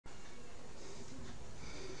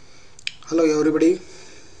Hello everybody,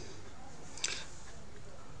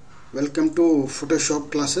 welcome to Photoshop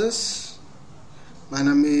classes. My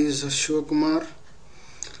name is Shivakumar.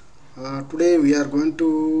 Today we are going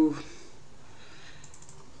to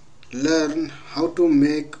learn how to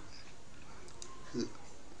make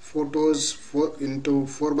photos into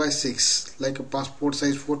 4:6 like a passport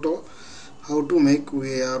size photo. How to make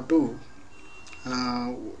we have to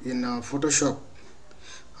in Photoshop,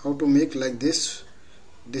 how to make like this.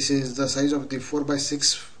 This is the size of the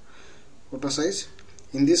 4:6 photo size.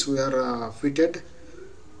 In this we are fitted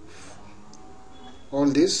all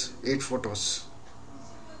these 8 photos.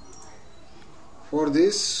 For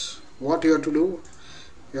this, what you have to do,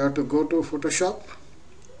 you have to go to Photoshop.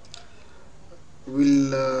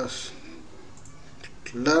 We'll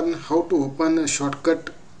learn how to open a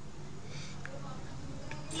shortcut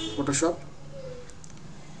Photoshop.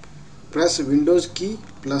 Press Windows key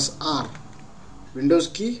plus R. Windows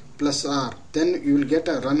key plus R. Then you will get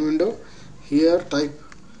a run window. Here type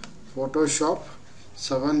Photoshop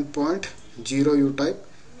 7.0 you type.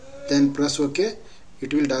 Then press OK.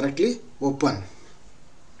 It will directly open.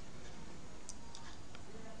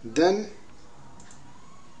 Then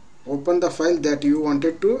open the file that you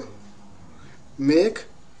wanted to make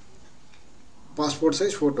passport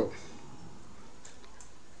size photo.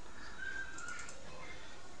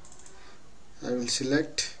 I will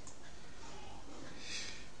select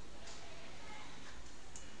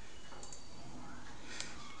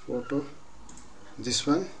photo, this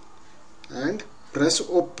one, and press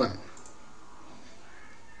open.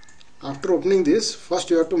 After opening this, first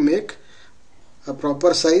you have to make a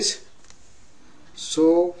proper size.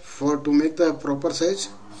 So to make the proper size,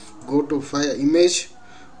 go to file image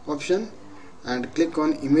option and click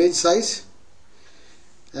on image size,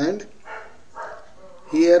 and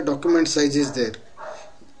here document size is there.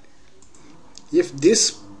 If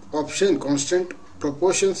this option constant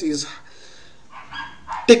proportions is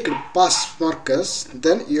ticked past markers,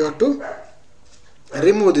 then you have to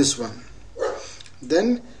remove this one.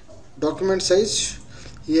 Then document size,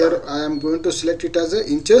 here I am going to select it as a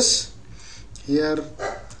inches. Here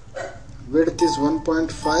width is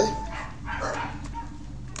 1.5.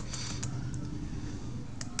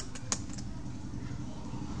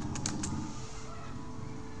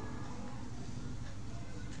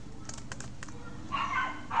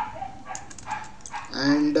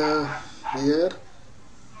 And here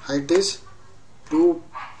height is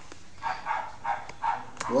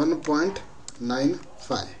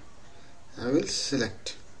 1.95. I will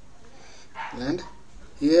select, and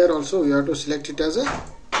here also you have to select it as a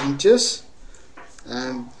inches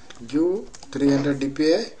and give 300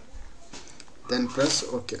 dpi, then press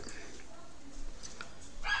OK.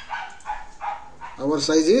 Our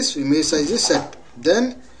size is, image size is set.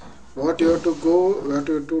 Then what you have to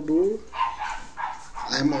do,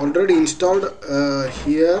 I am already installed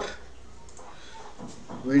here.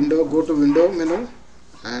 Window, go to window menu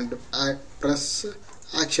and I press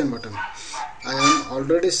action button. I am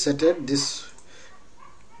already set it this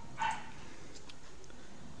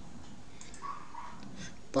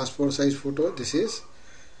passport size photo. This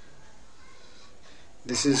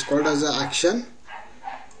is called as a action.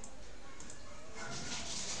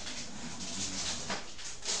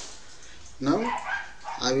 Now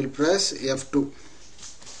I will press F2.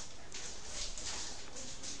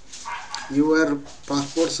 Your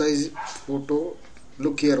passport size photo,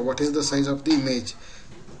 look here, what is the size of the image.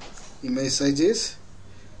 Image size is,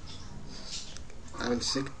 I will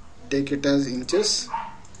take it as inches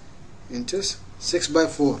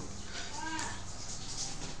 6:4.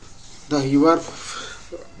 Your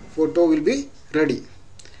photo will be ready.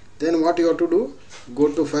 Then what you have to do, go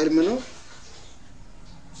to file menu,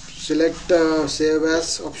 select save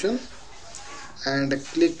as option and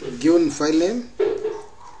click given file name.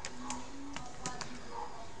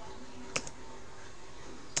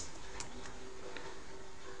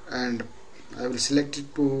 And I will select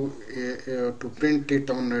it to print it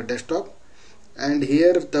on a desktop, and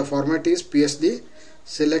here the format is PSD.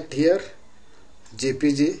 Select here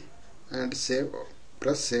JPG and save,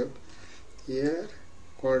 press save. Here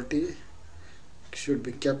quality should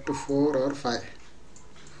be kept to 4 or 5,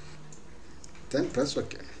 then press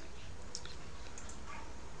OK.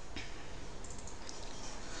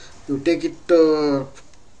 You take it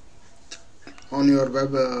on your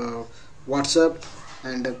web WhatsApp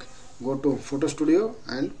and go to Photo Studio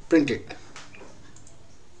and print it.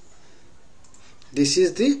 This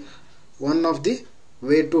is the one of the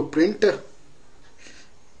way to print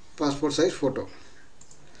passport size photo.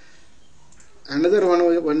 Another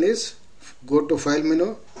one is, go to file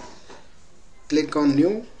menu, click on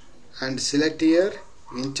new and select here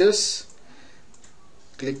inches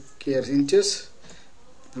click here inches,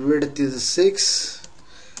 width is 6,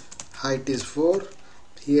 height is 4,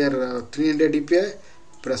 here 300 dpi,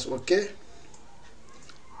 press OK.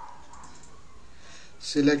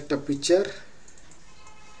 Select a picture,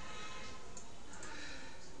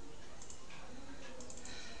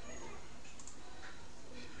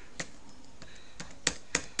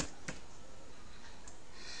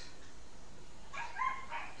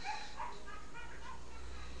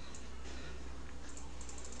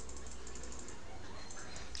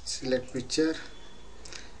 select picture,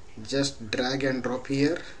 just drag and drop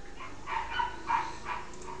here,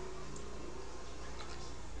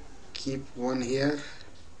 keep one here,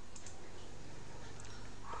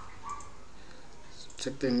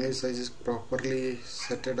 check the image size is properly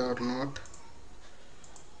setted or not.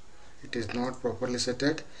 It is not properly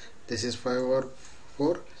setted. This is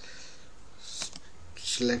 5/4.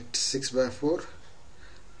 Select 6/4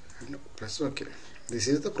 and press OK. This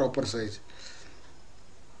is the proper size.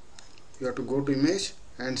 You have to go to image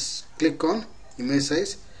and click on image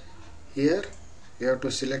size. Here you have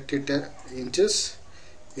to select it inches.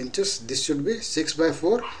 This should be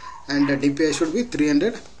 6/4 and the DPI should be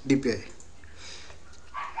 300 DPI.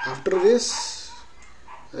 After this,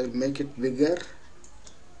 I'll make it bigger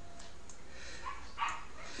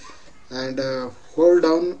and hold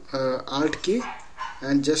down Alt key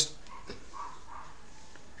and just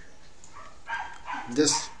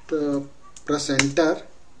press enter.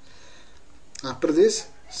 After this,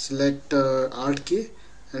 select Alt key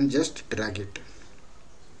and just drag it.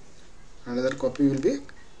 Another copy will be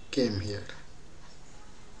came here.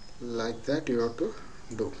 Like that you have to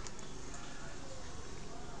do.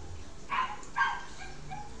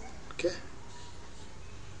 Okay.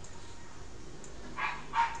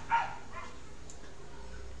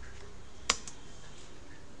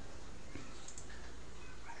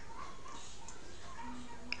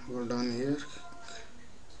 Go down here.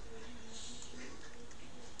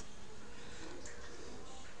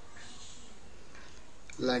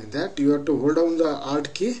 Like that you have to hold down the Alt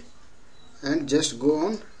key and just go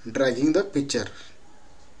on dragging the picture.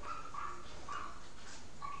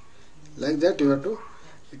 Like that you have to.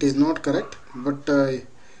 It is not correct, but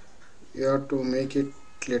you have to make it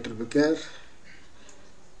little bigger.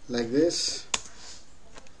 Like this.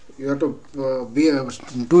 You have to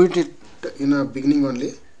do it in a beginning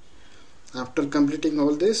only. After completing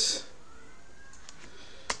all this,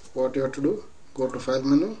 what you have to do? Go to File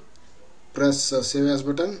menu, press Save As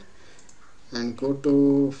button, and go to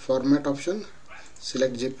Format option.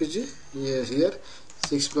 Select JPG. Here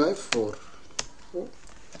 6/4.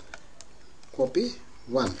 Copy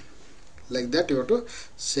 1. Like that you have to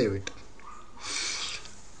save it.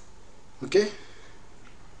 Okay.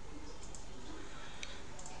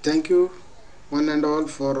 Thank you one and all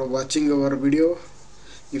for watching our video.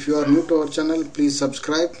 If you are new to our channel, please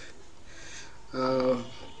subscribe.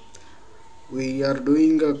 We are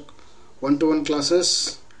doing one-to-one classes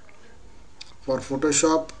for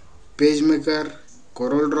Photoshop, PageMaker,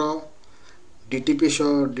 CorelDRAW, DTP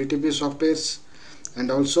softwares,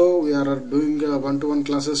 and also we are doing one-to-one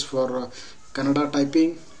classes for Kannada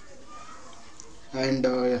typing and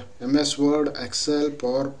MS Word, Excel,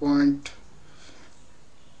 PowerPoint,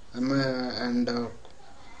 and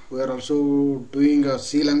we are also doing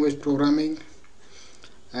C language programming,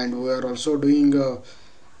 and we are also doing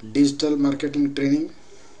digital marketing training,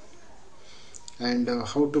 and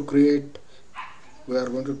how to create. We are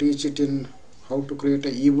going to teach it in how to create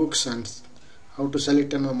e-books and how to sell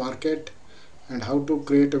it in a market, and how to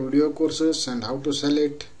create video courses and how to sell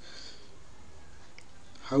it,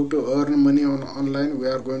 how to earn money online. We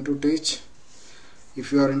are going to teach.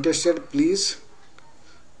 If you are interested, please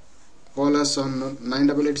call us on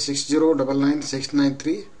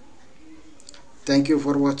 9886099693. Thank you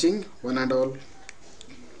for watching, one and all.